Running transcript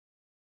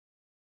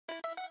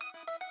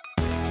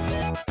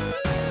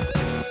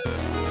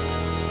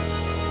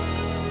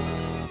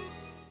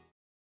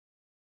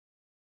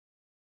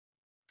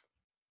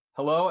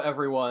Hello,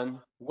 everyone.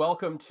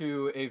 Welcome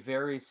to a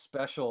very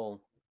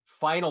special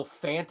Final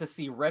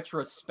Fantasy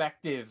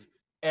retrospective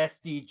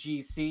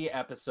SDGC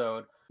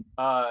episode.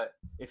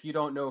 If you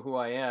don't know who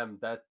I am,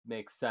 that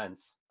makes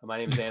sense. My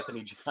name is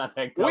Anthony John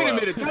Agdella. Wait a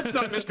minute, that's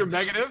not Mr.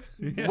 Megative.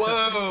 Yeah.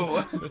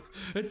 Whoa!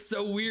 It's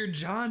so weird.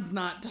 John's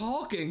not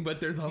talking, but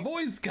there's a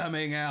voice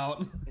coming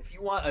out. If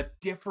you want a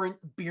different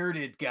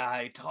bearded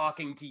guy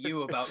talking to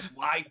you about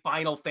why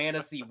Final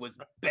Fantasy was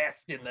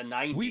best in the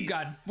 90s, We've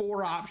got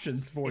 4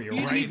 options for you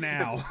right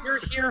now. You're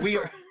here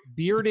for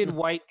bearded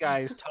white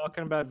guys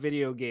talking about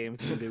video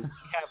games, and we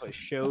have a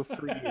show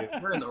for you.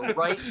 we're in the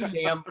right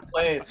damn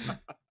place.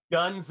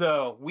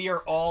 Dunzo, we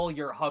are all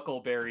your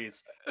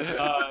huckleberries.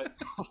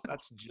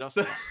 That's just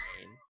insane.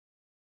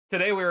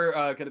 Today we're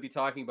going to be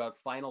talking about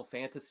Final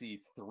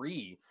Fantasy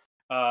III,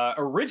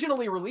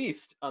 originally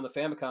released on the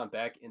Famicom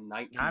back in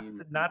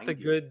 1990. Not the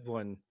good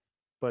one,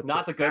 but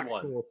Not the good one.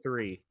 actual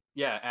 3.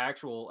 Yeah,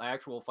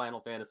 actual Final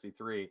Fantasy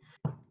III.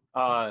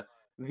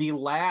 The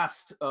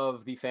last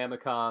of the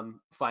Famicom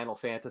Final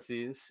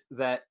Fantasies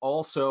that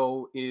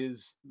also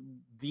is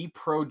the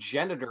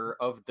progenitor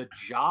of the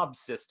job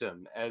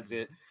system as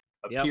it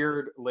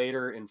appeared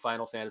later in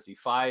Final Fantasy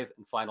V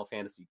and Final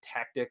Fantasy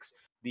Tactics.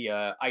 The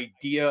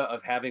idea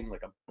of having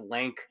like a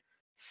blank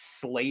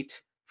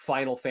slate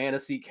Final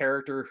Fantasy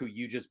character who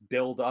you just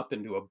build up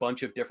into a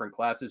bunch of different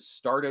classes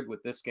started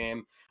with this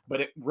game,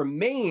 but it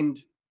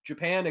remained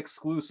Japan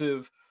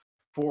exclusive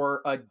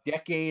for a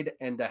decade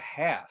and a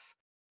half,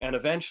 and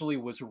eventually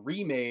was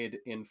remade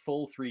in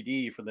full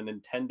 3D for the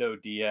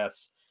Nintendo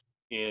DS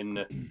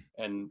in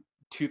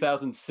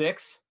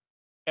 2006.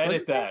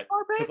 Edit that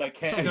because I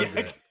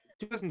can't.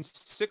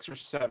 2006 or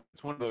 7.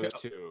 It's one of those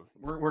two.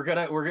 We're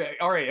gonna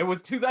all right. It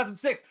was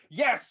 2006.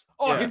 Yes,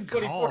 August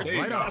 24th.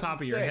 Right off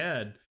top of your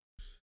head.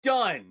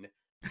 Done.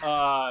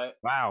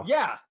 Wow.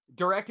 Yeah,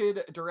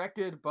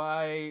 directed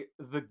by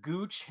the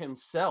Gooch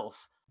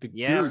himself,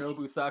 Yes.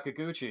 Hironobu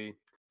Sakaguchi.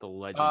 The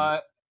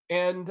legend.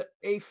 And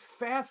a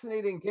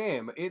fascinating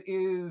game. It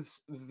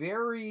is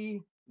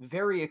very,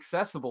 very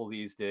accessible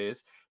these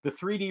days. The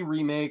 3D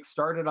remake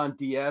started on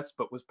DS,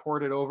 but was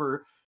ported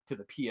over to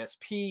the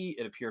PSP.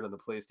 It appeared on the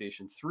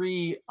PlayStation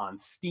 3, on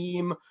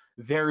Steam.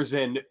 There's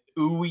an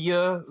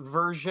Ouya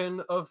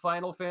version of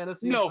Final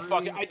Fantasy. No, 3.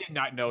 fuck it. I did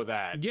not know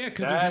that. Yeah,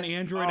 because there's an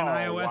Android and oh,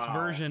 iOS wow.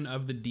 version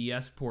of the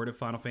DS port of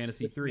Final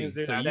Fantasy 3. Is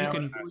it So you now-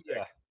 can.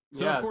 Yeah.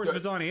 So Yeah, of course, if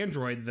it's on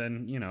Android,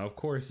 then of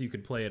course you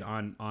could play it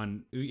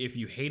on. If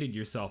you hated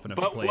yourself enough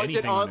to But play was it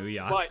anything on on?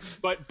 Ouya.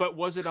 But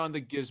was it on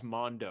the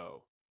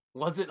Gizmondo?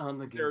 Was it on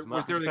the Gizmondo?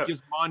 Was there the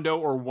Gizmondo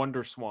or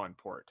Wonder Swan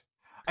port?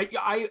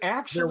 I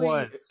actually, There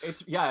was.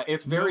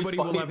 It's very Nobody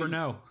funny will ever that-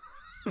 know.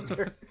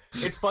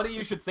 It's funny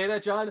you should say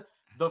that, John.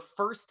 The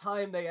first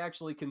time they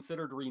actually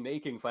considered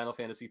remaking Final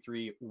Fantasy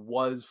III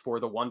was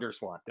for the Wonder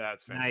Swan.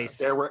 That's fantastic. Nice.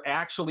 There were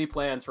actually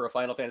plans for a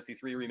Final Fantasy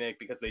III remake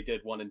because they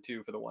did 1 and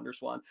 2 for the Wonder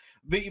Swan.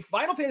 The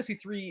Final Fantasy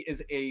III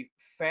is a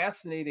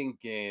fascinating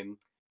game.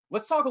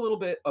 Let's talk a little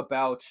bit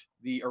about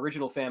the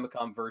original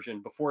Famicom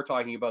version before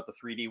talking about the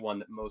 3D one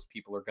that most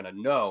people are going to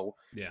know.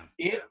 Yeah.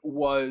 It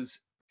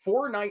was,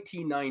 for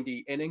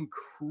 1990, an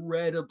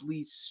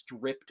incredibly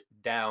stripped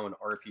down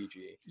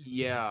RPG.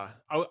 Yeah,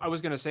 I was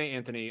gonna say,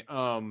 Anthony.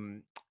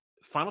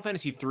 Final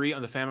Fantasy III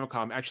on the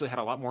Famicom actually had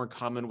a lot more in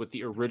common with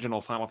the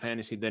original Final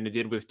Fantasy than it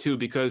did with 2,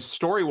 because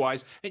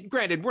story-wise, and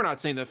granted, we're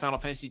not saying that Final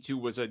Fantasy II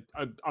was a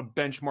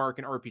benchmark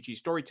in RPG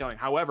storytelling.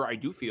 However, I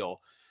do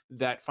feel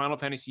that Final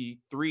Fantasy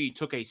III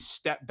took a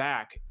step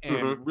back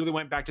and really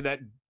went back to that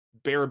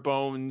bare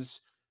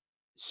bones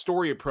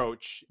story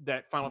approach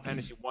that Final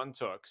Fantasy 1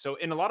 took. So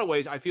in a lot of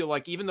ways, I feel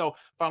like even though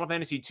Final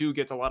Fantasy 2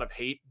 gets a lot of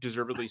hate,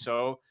 deservedly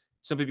so,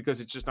 simply because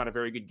it's just not a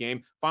very good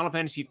game, Final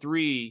Fantasy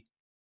 3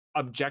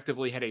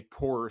 objectively had a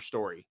poorer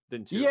story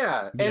than 2.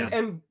 Yeah,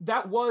 and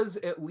that was,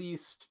 at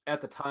least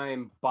at the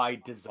time, by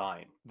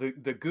design. The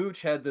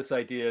Gooch had this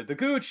idea. The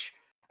Gooch,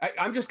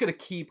 I'm just going to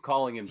keep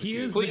calling him the He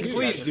Gooch. is the Gooch.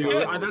 Please do.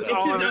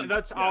 Yeah,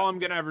 That's all I'm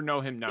gonna ever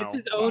know him now. It's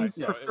his own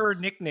But,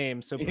 preferred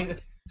nickname, so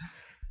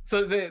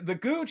So the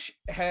Gooch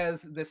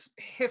has this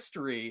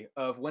history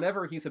of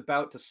whenever he's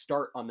about to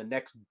start on the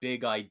next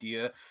big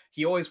idea,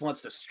 he always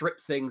wants to strip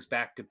things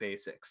back to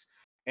basics.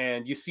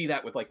 And you see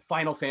that with like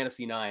Final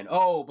Fantasy IX.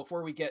 Oh,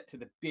 before we get to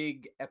the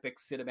big epic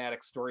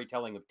cinematic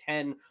storytelling of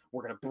 10,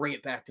 we're going to bring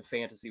it back to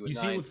fantasy with You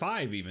 9. see it with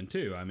 5 even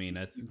too. I mean,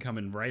 that's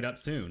coming right up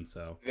soon.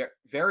 So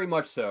Very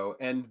much so.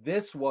 And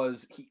this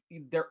was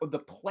the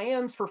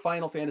plans for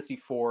Final Fantasy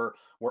IV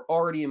were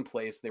already in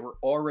place. They were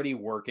already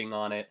working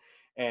on it.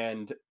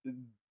 And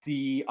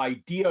the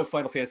idea of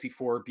Final Fantasy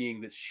IV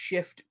being this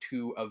shift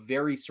to a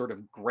very sort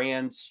of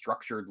grand,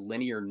 structured,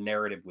 linear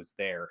narrative was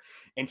there.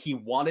 And he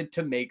wanted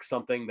to make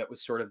something that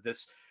was sort of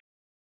this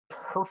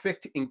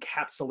perfect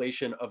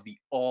encapsulation of the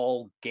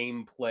all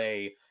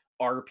gameplay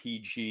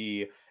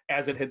RPG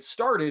as it had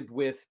started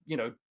with,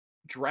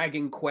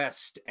 Dragon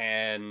Quest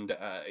and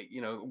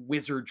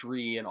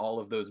wizardry and all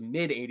of those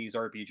mid-80s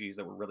RPGs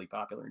that were really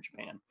popular in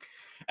Japan.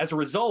 As a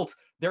result,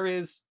 there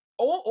is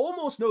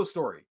almost no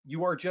story.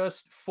 You are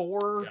just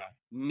four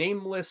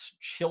nameless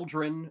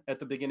children at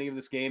the beginning of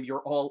this game.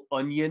 You're all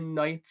onion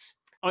knights.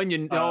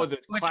 The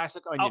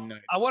classic Onion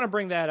Knight. I want to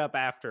bring that up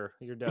after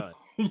you're done.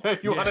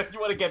 You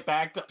want to get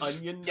back to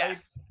Onion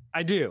Knights?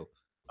 I do.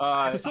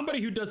 To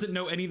somebody who doesn't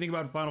know anything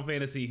about Final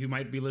Fantasy, who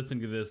might be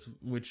listening to this,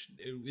 which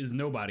is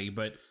nobody,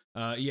 but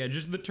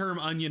just the term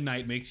Onion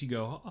Knight makes you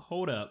go,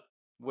 hold up.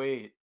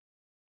 Wait.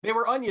 They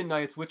were Onion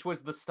Knights, which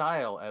was the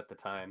style at the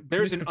time.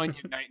 There's an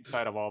Onion Knight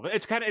inside of all of it.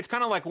 It's kind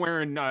of like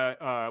wearing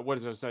what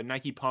is those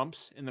Nike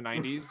pumps in the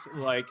 90s,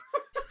 like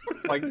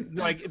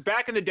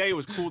back in the day it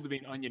was cool to be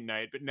an Onion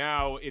Knight, but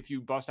now if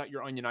you bust out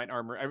your Onion Knight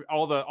armor,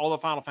 all the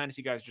Final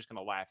Fantasy guys are just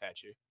gonna laugh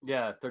at you.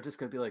 Yeah, they're just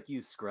gonna be like,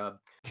 you scrub.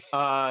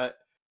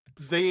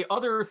 The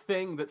other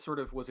thing that sort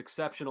of was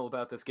exceptional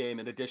about this game,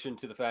 in addition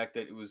to the fact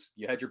that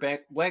you had your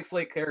blank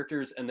slate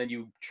characters and then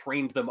you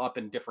trained them up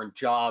in different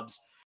jobs,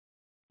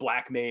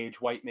 black mage,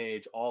 white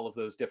mage, all of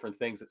those different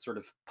things that sort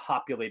of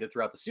populated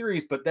throughout the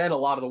series, but then a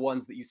lot of the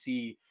ones that you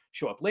see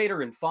show up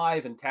later in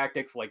 5 and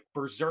tactics like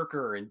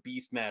Berserker and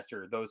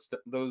Beastmaster,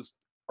 those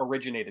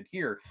originated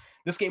here.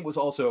 This game was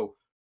also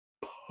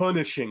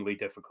punishingly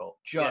difficult,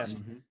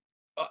 just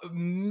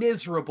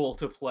miserable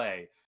to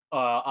play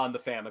on the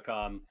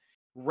Famicom.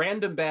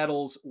 Random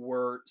battles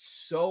were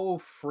so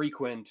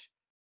frequent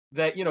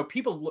that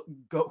people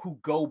who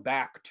go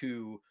back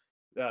to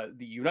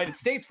the United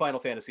States Final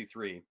Fantasy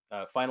 3,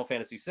 Final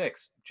Fantasy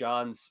 6,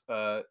 John's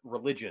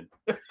religion.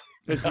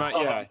 It's not.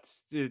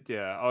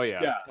 Oh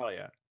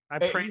yeah.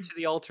 I pray to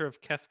the altar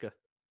of Kefka.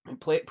 And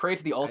pray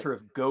to the altar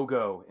of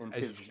Go-Go and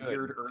his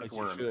weird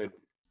earthworm.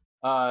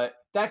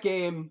 That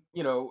game,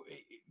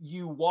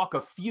 you walk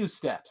a few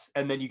steps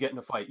and then you get in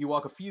a fight. You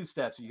walk a few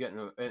steps and you get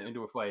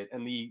into a fight.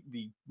 And the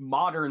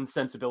modern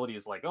sensibility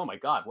is like, oh my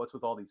god, what's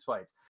with all these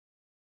fights?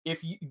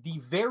 The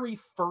very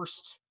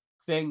first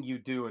thing you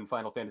do in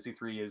Final Fantasy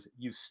 3 is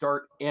you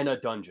start in a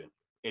dungeon.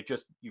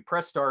 You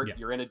press start,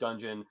 you're in a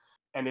dungeon,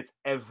 and it's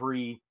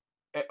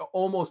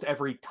almost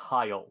every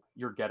tile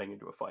you're getting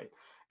into a fight,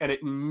 and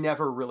it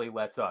never really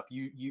lets up.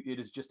 It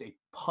is just a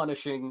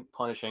punishing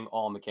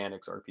all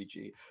mechanics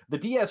RPG. The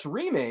DS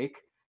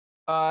remake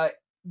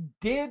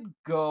did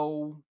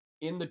go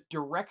in the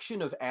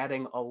direction of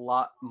adding a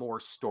lot more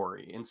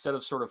story. Instead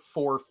of sort of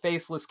 4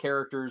 faceless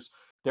characters,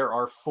 there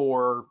are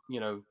 4,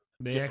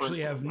 they actually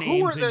have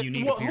names and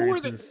unique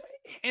appearances.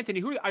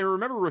 Anthony, I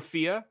remember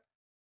Rafia.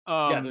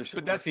 There's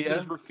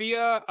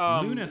Rafia.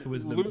 Luneth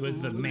was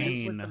the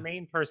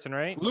main person,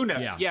 right?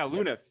 Luneth,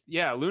 Luneth,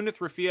 Luneth,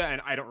 Rafia,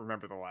 and I don't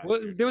remember the last.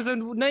 There was a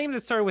name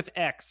that started with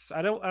X.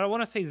 I don't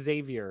want to say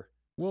Xavier.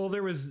 Well,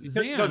 there was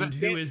Zand,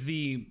 who is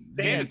the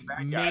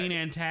main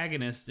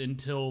antagonist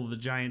until the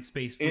giant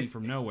space fleet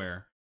from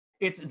nowhere.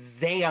 It's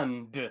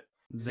Zand.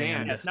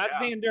 It's not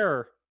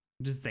Xander.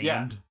 Just Zand.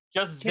 Yeah,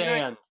 just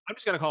Zand. I'm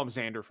just gonna call him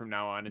Xander from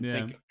now on,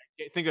 and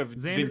think of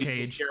Xander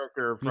Cage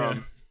character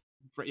from.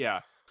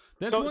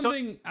 That's one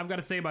thing I've got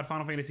to say about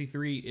Final Fantasy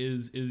 3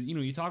 is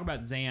you talk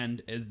about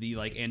Zand as the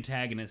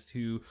antagonist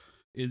who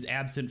is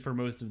absent for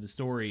most of the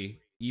story,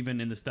 even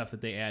in the stuff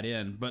that they add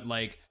in, but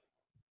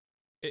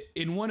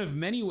in one of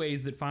many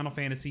ways that Final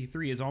Fantasy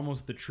 3 is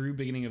almost the true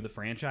beginning of the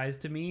franchise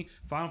to me,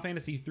 Final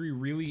Fantasy 3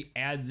 really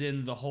adds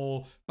in the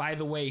whole, by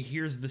the way,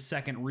 here's the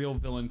second real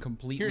villain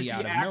completely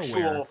out of nowhere. Here's the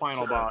actual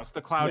final boss,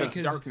 the Cloud of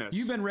Darkness.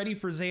 You've been ready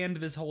for Zand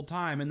this whole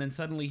time, and then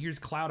suddenly here's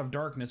Cloud of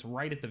Darkness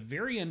right at the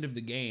very end of the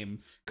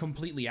game,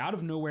 completely out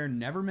of nowhere,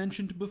 never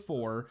mentioned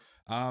before.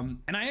 And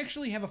I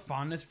actually have a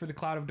fondness for the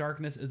Cloud of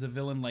Darkness as a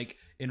villain,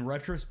 in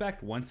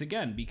retrospect, once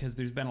again, because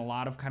there's been a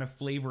lot of kind of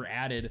flavor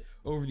added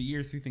over the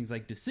years through things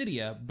like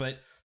Dissidia, but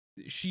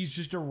she's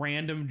just a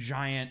random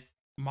giant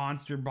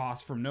monster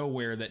boss from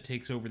nowhere that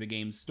takes over the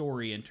game's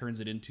story and turns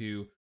it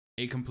into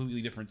a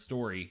completely different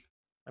story.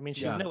 I mean,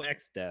 she's no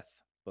X-Death,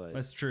 but...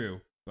 That's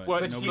true.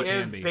 But she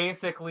is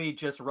basically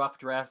just rough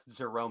dressed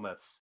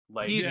Zeromus.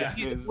 I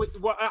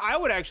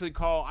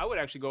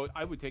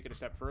would take it a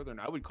step further, and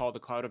I would call the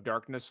Cloud of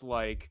Darkness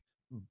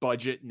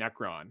budget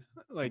Necron.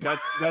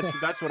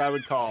 That's what I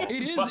would call it.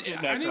 Is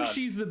I think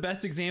she's the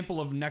best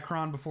example of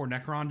Necron before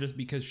Necron, just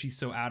because she's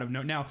so out of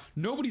now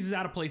nobody's as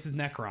out of place as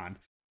Necron,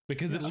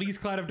 because at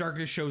least Cloud of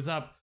Darkness shows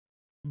up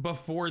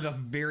before the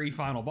very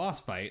final boss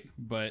fight.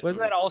 But was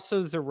that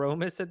also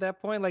Zeromus at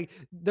that point?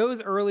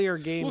 Those earlier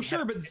games. Well,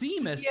 sure, but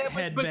Zemus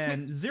had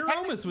been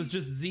Zeromus was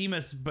just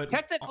Zemus, but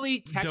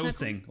technically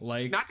dosing.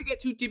 Not to get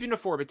too deep into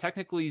 4, but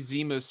technically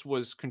Zemus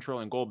was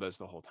controlling Golbez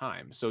the whole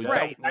time. So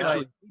right, that was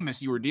actually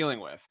Zemus you were dealing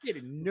with.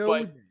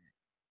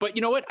 But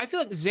you know what? I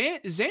feel like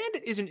Zand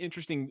is an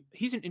interesting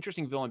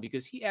villain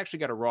because he actually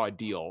got a raw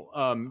deal.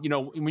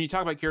 When you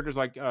talk about characters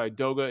like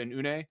Doga and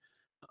Une,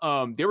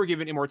 they were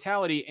given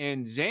immortality,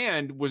 and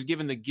Zand was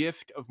given the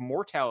gift of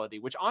mortality,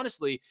 which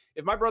honestly,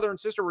 if my brother and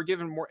sister were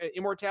given more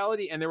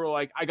immortality and they were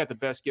like, I got the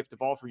best gift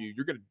of all for you,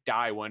 you're going to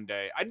die one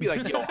day, I'd be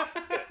like, yo,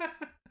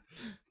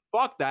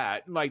 fuck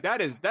that. Like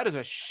that is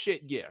a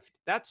shit gift.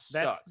 That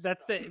sucks.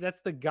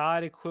 That's the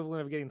god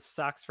equivalent of getting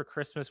socks for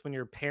Christmas when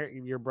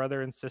your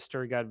brother and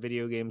sister got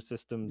video game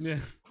systems. Yeah.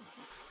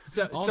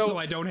 So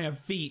I don't have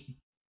feet.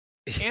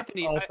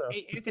 Anthony, Also.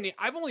 Anthony,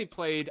 I've only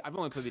played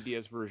the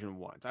DS version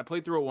once. I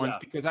played through it once Yeah.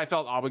 because I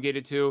felt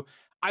obligated to.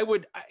 I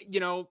would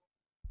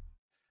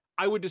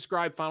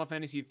describe Final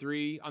Fantasy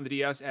III on the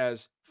DS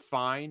as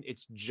fine.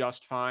 It's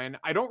just fine.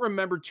 I don't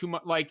remember too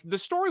much. Like the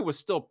story was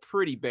still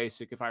pretty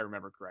basic, if I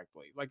remember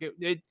correctly. Like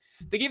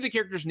they gave the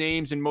characters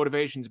names and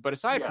motivations, but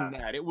aside from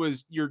that, it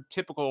was your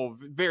typical,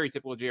 very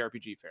typical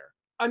JRPG fare.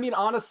 I mean,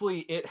 honestly,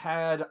 it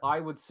had, I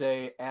would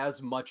say,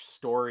 as much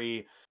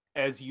story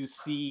as you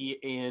see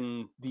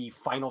in the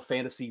Final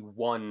Fantasy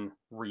 1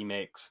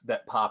 remakes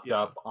that popped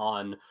up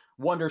on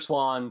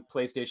WonderSwan,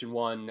 PlayStation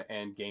 1,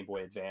 and Game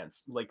Boy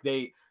Advance. Like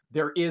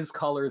there is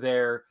color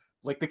there.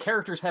 Like the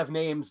characters have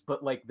names,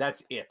 but like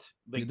that's it.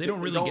 Like They don't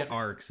really get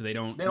arcs. They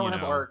don't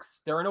have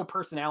arcs. There are no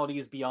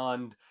personalities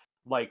beyond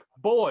like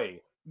boy,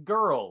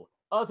 girl,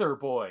 other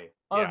boy,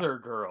 other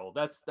girl.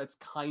 That's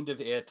kind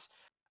of it.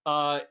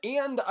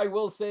 And I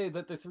will say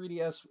that the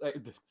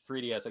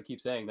 3DS, I keep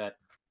saying that,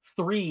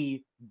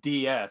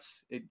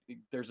 3DS,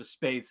 there's a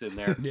space in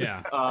there.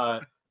 Yeah.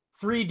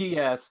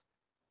 3DS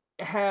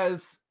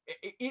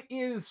it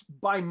is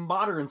by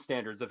modern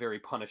standards a very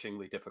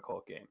punishingly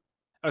difficult game.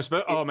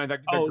 Oh man,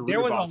 that Garuda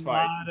there was boss a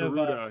fight. lot of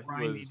Garuda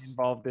grinding was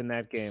involved in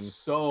that game.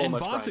 And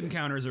much boss grinding.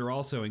 encounters are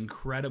also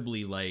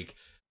incredibly like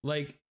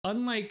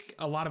unlike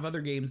a lot of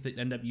other games that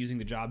end up using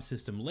the job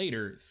system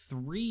later,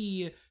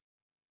 3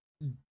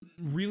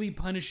 really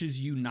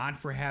punishes you not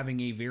for having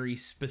a very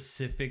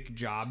specific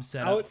job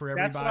set up for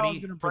That's what I was everybody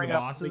gonna for the bring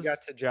up when bosses. we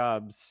got to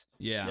jobs.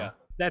 Yeah.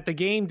 That the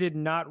game did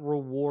not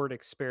reward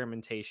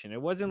experimentation.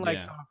 It wasn't like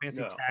Yeah. Final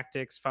Fantasy No.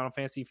 Tactics, Final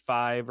Fantasy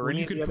 5, or Where any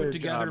you of the could other put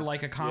together jobs.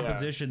 like a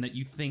composition that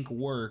you think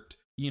worked,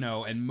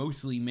 and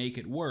mostly make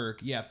it work.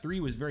 Yeah, 3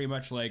 was very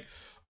much like,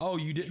 oh,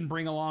 you didn't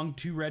bring along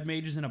 2 red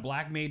mages and a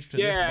black mage to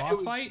this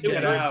boss fight? It was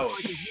Get very out.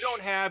 much like, you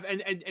don't have,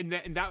 and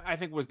that I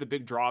think was the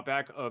big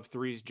drawback of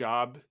 3's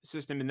job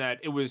system, in that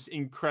it was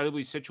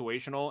incredibly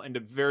situational and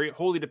very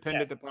wholly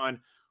dependent upon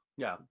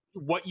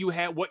what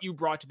you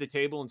brought to the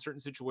table in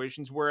certain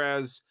situations.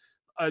 Whereas,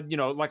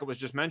 like it was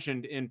just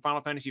mentioned in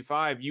Final Fantasy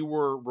V, you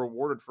were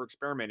rewarded for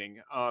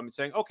experimenting,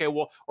 saying, okay,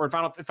 well, or in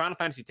Final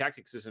Fantasy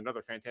Tactics is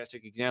another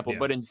fantastic example,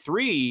 but in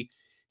 3.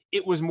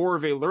 It was more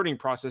of a learning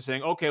process,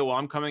 saying, okay, well,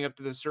 I'm coming up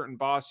to this certain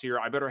boss here.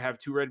 I better have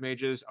 2 red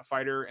mages, a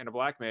fighter, and a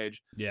black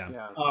mage. Yeah.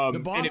 Yeah. The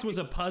boss was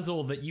a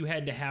puzzle that you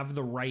had to have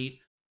the right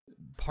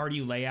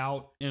party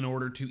layout in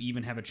order to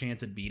even have a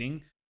chance at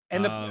beating.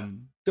 And so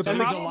there's a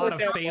problem lot with of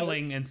that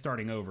failing and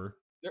starting over.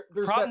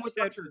 There's problem that with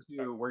that- structure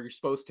too, where you're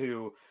supposed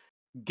to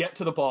get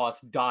to the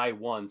boss, die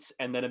once,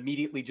 and then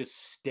immediately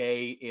just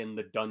stay in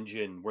the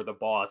dungeon where the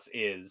boss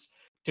is,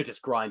 to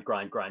just grind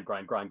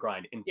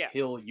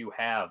until you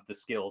have the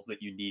skills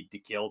that you need to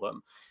kill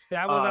them.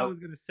 That was I was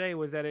going to say,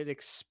 was that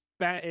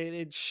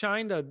it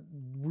shined a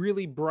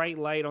really bright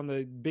light on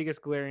the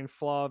biggest glaring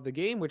flaw of the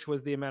game, which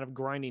was the amount of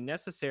grinding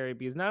necessary.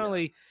 Because not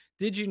only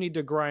did you need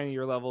to grind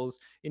your levels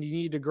and you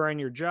needed to grind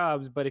your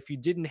jobs, but if you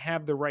didn't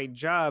have the right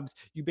jobs,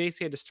 you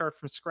basically had to start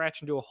from scratch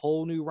and do a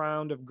whole new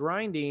round of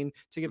grinding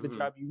to get the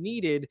job you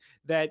needed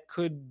that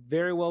could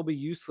very well be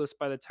useless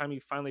by the time you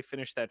finally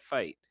finish that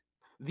fight.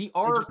 The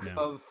arc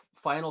of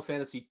Final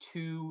Fantasy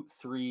 2,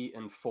 3,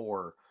 and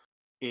 4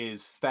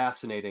 is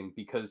fascinating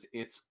because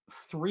it's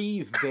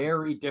 3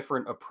 very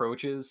different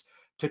approaches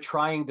to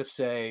trying to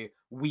say,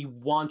 we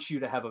want you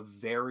to have a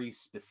very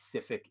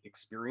specific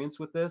experience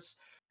with this.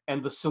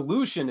 And the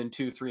solution in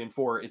 2, 3, and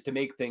 4 is to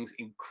make things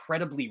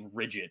incredibly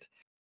rigid.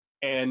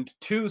 And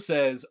 2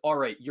 says, all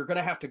right, you're going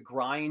to have to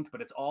grind,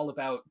 but it's all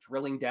about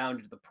drilling down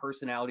into the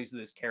personalities of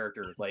this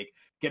character. Like,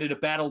 get into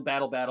battle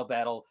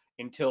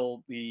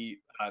until the,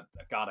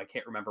 God, I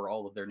can't remember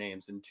all of their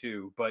names in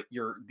 2, but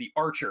you're the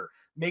archer.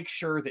 Make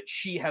sure that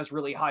she has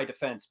really high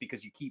defense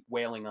because you keep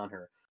wailing on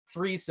her.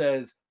 3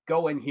 says,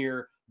 go in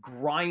here,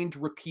 grind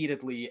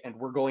repeatedly, and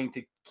we're going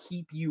to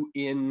keep you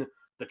in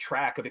the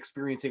track of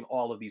experiencing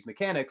all of these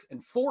mechanics.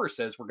 And 4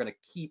 says, we're going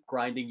to keep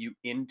grinding you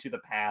into the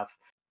path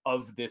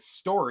of this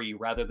story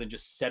rather than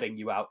just setting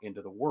you out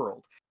into the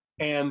world.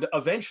 And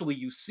eventually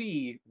you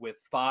see with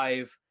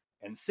 5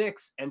 and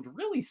 6 and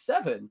really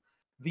 7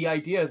 the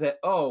idea that,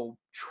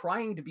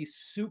 trying to be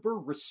super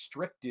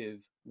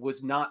restrictive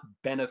was not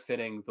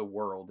benefiting the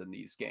world in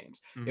these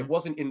games. It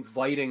wasn't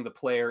inviting the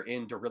player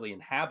into really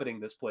inhabiting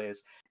this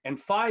place. And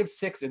 5,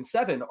 6, and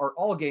 7 are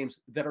all games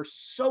that are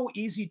so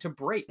easy to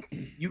break.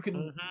 You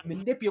can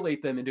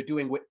manipulate them into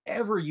doing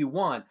whatever you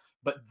want,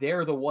 but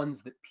they're the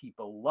ones that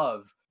people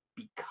love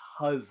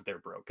because they're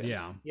broken.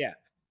 Yeah. Yeah.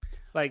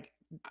 Like,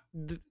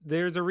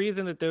 there's a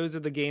reason that those are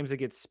the games that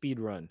get speed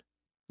run.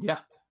 Yeah.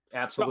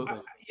 Absolutely.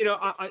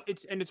 So,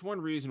 it's one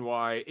reason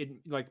why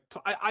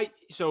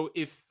so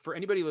if for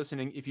anybody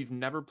listening, if you've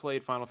never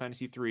played Final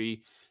Fantasy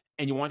 3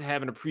 and you want to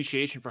have an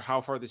appreciation for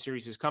how far the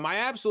series has come, I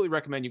absolutely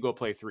recommend you go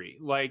play 3.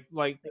 Like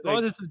as long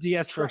as it's the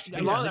DS version.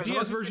 as long the as DS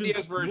it's the version DS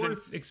is version,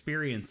 worth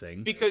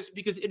experiencing. because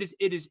it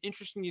is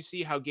interesting to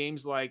see how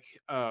games like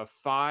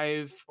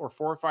 5 or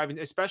 4 or 5, and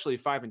especially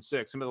 5 and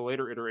 6, some of the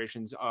later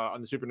iterations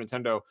on the Super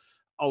Nintendo,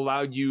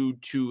 allowed you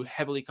to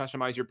heavily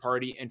customize your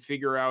party and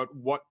figure out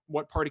what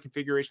party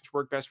configurations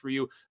work best for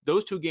you.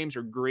 Those 2 games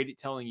are great at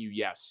telling you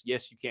yes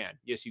you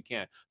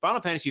can. Final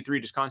Fantasy 3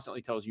 just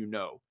constantly tells you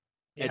no.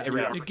 At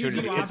every It gives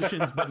you opportunity.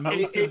 options, but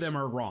most of them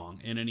are wrong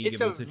in any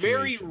given It's a situation.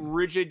 very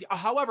rigid.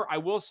 However, I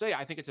will say,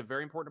 I think it's a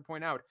very important to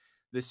point out,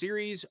 the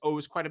series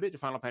owes quite a bit to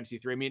Final Fantasy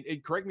 3. I mean,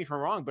 correct me if I'm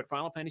wrong, but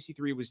Final Fantasy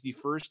 3 was the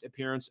first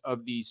appearance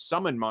of the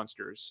summon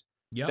monsters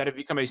that have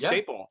become a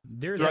staple.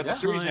 There's throughout a the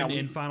series ton now.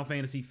 in Final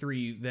Fantasy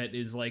 3 that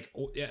is like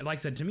I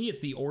said, to me,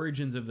 it's the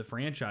origins of the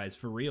franchise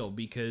for real,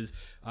 because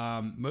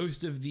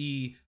most of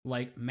the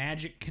like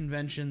magic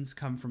conventions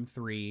come from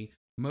 3.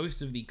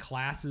 Most of the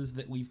classes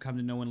that we've come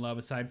to know and love,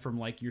 aside from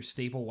like your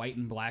staple white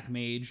and black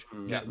mage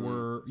that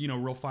were,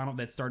 real final,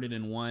 that started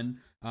in 1,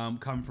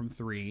 come from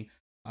 3.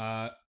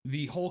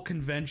 The whole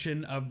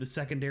convention of the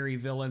secondary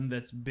villain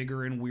that's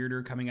bigger and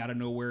weirder coming out of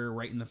nowhere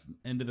right in the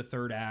end of the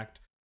 3rd act.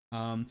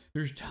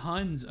 There's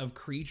tons of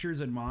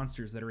creatures and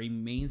monsters that are a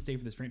mainstay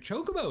for this franchise.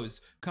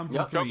 Chocobos come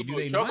from 3. Do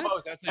they not?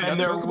 And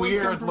they're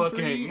weird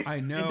looking. I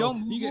know.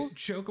 Don't you get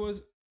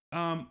Chocobos.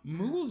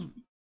 Moogles.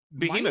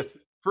 Behemoth.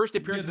 First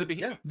appearance Yeah, of the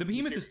Behemoth. The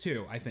Behemoth is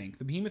 2, I think.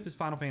 The Behemoth is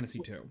Final Fantasy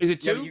 2. Is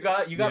it 2? Yeah, you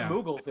got Yeah.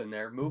 Moogles in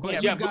there. Moogles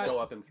But you've got show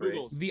up in 3.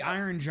 Moogles. The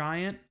Iron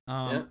Giant,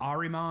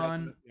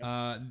 Ahriman.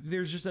 That's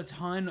There's just a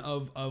ton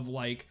of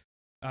like.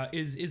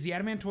 Is the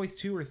Adamantoise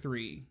 2 or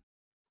 3?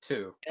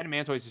 2.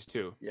 Adamantoise is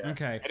 2. Yeah.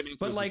 Okay, Adamantoise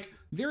but is- like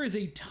there is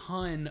a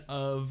ton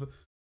of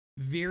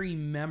very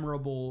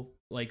memorable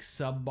like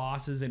sub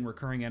bosses and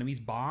recurring enemies.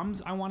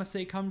 Bombs, I want to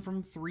say, come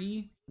from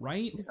 3,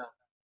 right?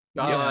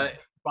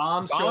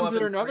 Bombs show Bombs up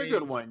in are another 3.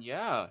 good one.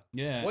 Yeah.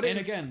 Yeah. What and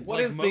is- again, what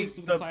like is most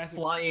the of the classic.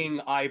 flying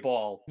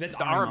eyeball? That's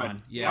The Ahriman.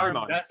 Ahriman. Yeah.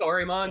 Ahriman. That's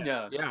Ahriman.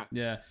 Yeah. Yeah.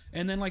 Yeah,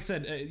 and then like I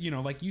said,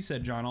 like you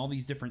said, John, all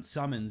these different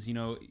summons,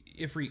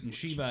 Ifrit and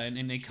Shiva,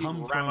 and they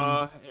come from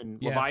Rama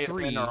and Leviathan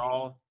 3. are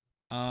all.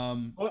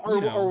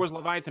 or Or was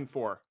Leviathan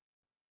 4?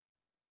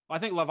 I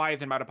think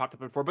Leviathan might have popped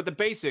up in 4, but the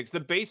basics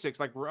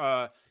like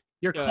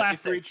Your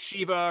classic. Ifrit,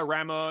 Shiva,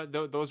 Rama,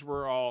 those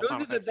were all.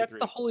 Final Fantasy That's 3.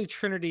 the holy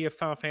trinity of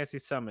Final Fantasy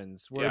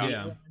summons. Were the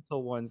Yeah.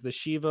 elemental ones, the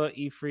Shiva,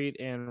 Ifrit,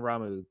 and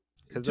Ramuh.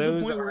 Because to the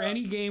those point are where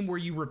any game where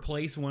you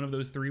replace one of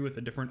those 3 with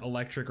a different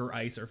electric or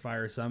ice or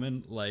fire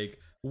summon, like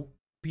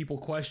people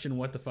question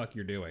what the fuck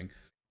you're doing.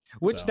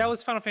 So- that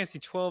was Final Fantasy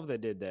 12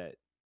 that did that.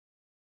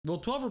 Well,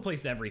 12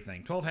 replaced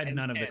everything. 12 had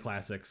none of the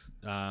classics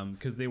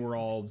because they were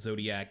all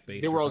Zodiac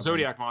based. They were or all something.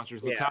 Zodiac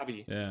monsters. Yeah.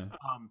 Lucavi. Yeah.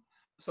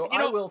 So You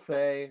know- I will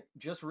say,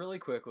 just really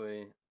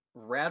quickly,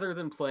 rather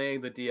than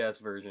playing the DS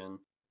version,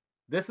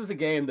 this is a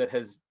game that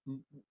has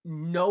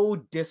no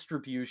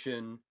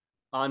distribution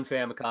on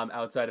Famicom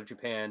outside of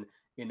Japan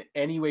in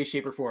any way,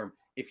 shape, or form.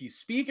 If you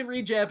speak and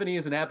read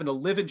Japanese and happen to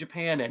live in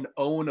Japan and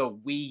own a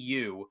Wii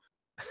U,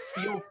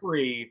 feel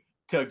free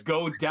to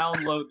go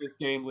download this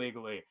game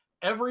legally.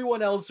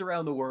 Everyone else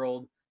around the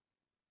world,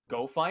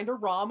 go find a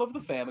ROM of the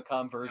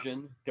Famicom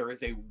version. There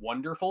is a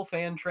wonderful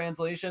fan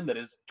translation that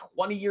is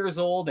 20 years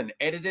old and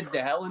edited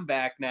to hell and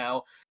back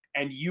now,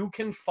 and you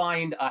can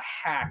find a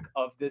hack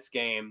of this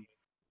game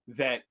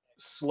that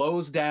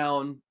slows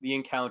down the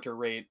encounter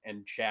rate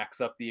and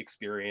jacks up the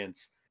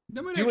experience.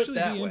 That might Do it actually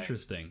that be way.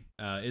 interesting.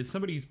 As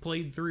somebody who's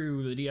played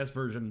through the DS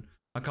version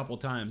a couple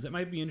times, it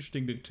might be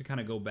interesting to kind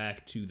of go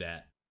back to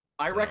that.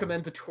 I So-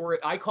 recommend the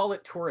tourist. I call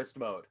it tourist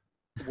mode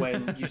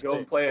when you go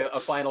and play a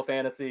Final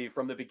Fantasy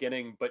from the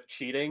beginning, but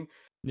cheating.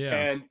 Yeah.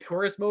 And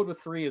tourist mode with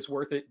 3 is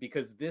worth it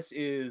because this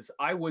is,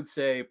 I would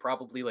say,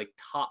 probably like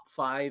top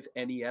 5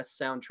 NES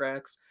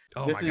soundtracks.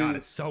 Oh this my god, is-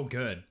 it's so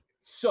good.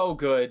 So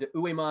good.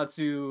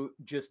 Uematsu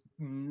just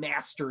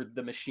mastered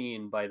the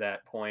machine by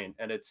that point,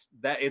 and it's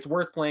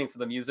worth playing for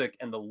the music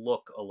and the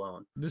look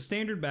alone. The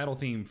standard battle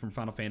theme from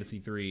Final Fantasy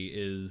 3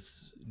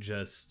 is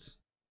just,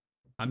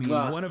 I mean,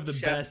 Ah, one of the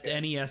chef's best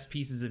kiss. NES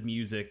pieces of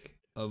music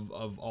of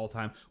all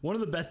time. One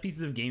of the best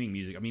pieces of gaming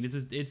music. I mean,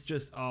 it's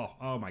just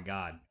oh my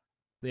god.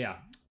 Yeah.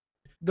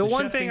 The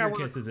one chef thing I finger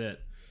want kiss is it.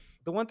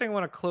 the one thing I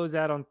want to close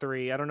out on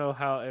 3. I don't know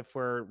if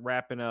we're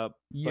wrapping up.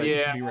 Yeah, but- we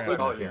should be wrapping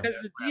Oh, up yeah. here. Because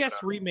the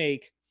DS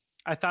remake,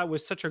 I thought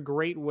was such a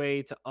great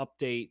way to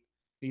update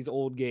these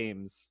old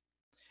games.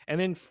 And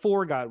then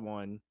 4 got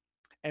one.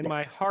 And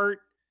my heart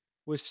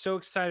was so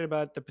excited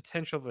about the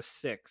potential of a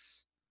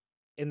 6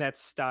 in that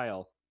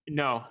style.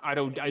 No, I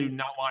do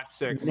not want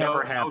 6.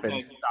 Never No, happened.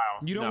 thank you,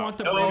 Kyle. You don't No. want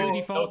the No, Bravely no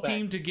Default team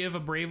thanks. to give a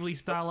Bravely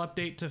style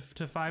update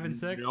to 5 and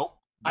 6? Nope.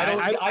 I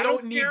I don't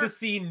don't need care. to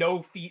see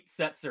no feet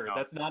setzer. No.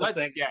 That's not a Let's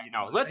thing.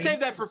 let's save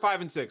that for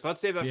 5 and 6. Let's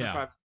save that Yeah. for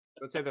 5.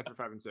 Let's save that for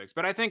 5 and 6.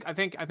 But I think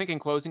in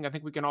closing, I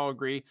think we can all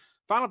agree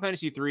Final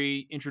Fantasy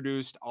 3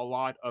 introduced a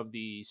lot of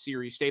the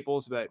series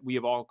staples that we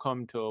have all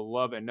come to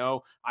love and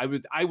know.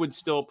 I would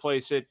still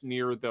place it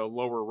near the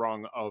lower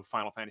rung of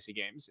Final Fantasy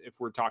games if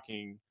we're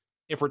talking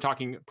if we're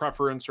talking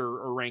preference or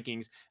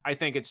rankings, I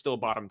think it's still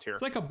bottom tier.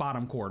 It's like a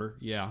bottom quarter.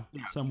 Yeah.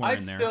 Somewhere I'd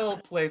in there. still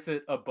place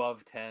it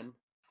above 10.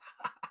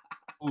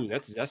 Ooh,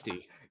 that's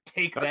zesty.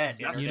 Take That's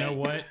that. zesty. You know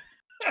internet.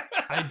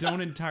 what? I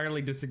don't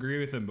entirely disagree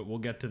with him, but we'll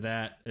get to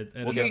that at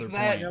another Take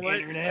that, point. what?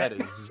 internet.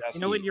 That is zesty. You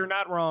know what? You're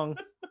not wrong.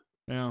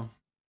 Yeah.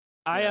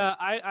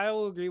 I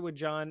will agree with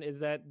John. Is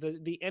that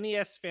the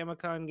NES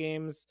Famicom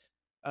games?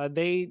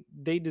 They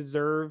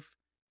deserve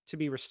to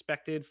be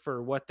respected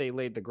for what they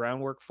laid the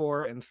groundwork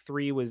for, and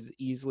 3 was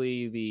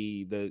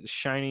easily the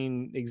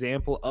shining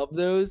example of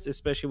those,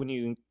 especially when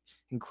you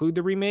include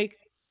the remake.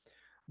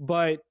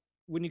 But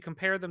when you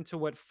compare them to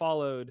what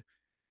followed,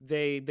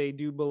 they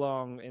do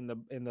belong in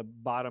the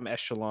bottom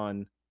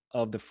echelon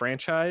of the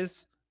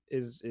franchise.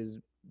 Is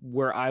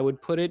where I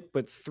would put it,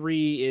 but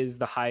 3 is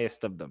the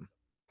highest of them.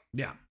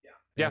 Yeah.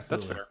 Yeah,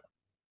 Absolutely. that's fair.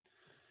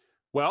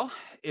 Well,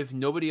 if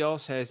nobody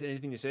else has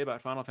anything to say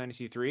about Final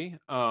Fantasy 3,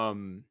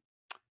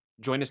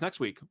 join us next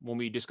week when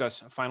we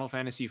discuss Final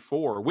Fantasy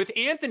 4 with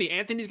Anthony.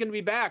 Anthony's going to be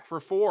back for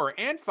 4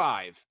 and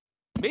 5 ,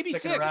 maybe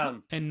Sticking 6.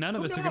 around. And none of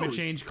Who us are going knows?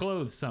 to change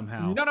clothes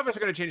somehow. None of us are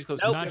going to change clothes.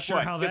 Nope. Not Guess sure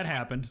what? how that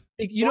happened.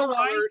 You know Spoiler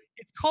why? alert.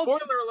 It's called.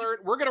 Spoiler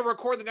alert, we're going to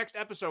record the next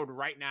episode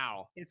right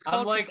now. It's I'm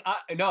called. like,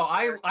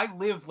 I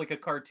live like a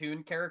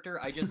cartoon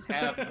character. I just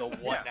have the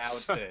one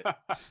outfit.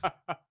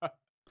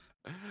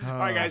 All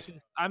right, guys.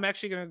 I'm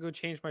actually gonna go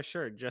change my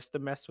shirt just to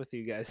mess with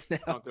you guys now.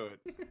 Don't do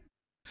it.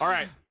 All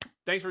right.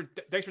 Thanks for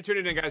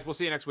tuning in, guys. We'll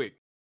see you next week.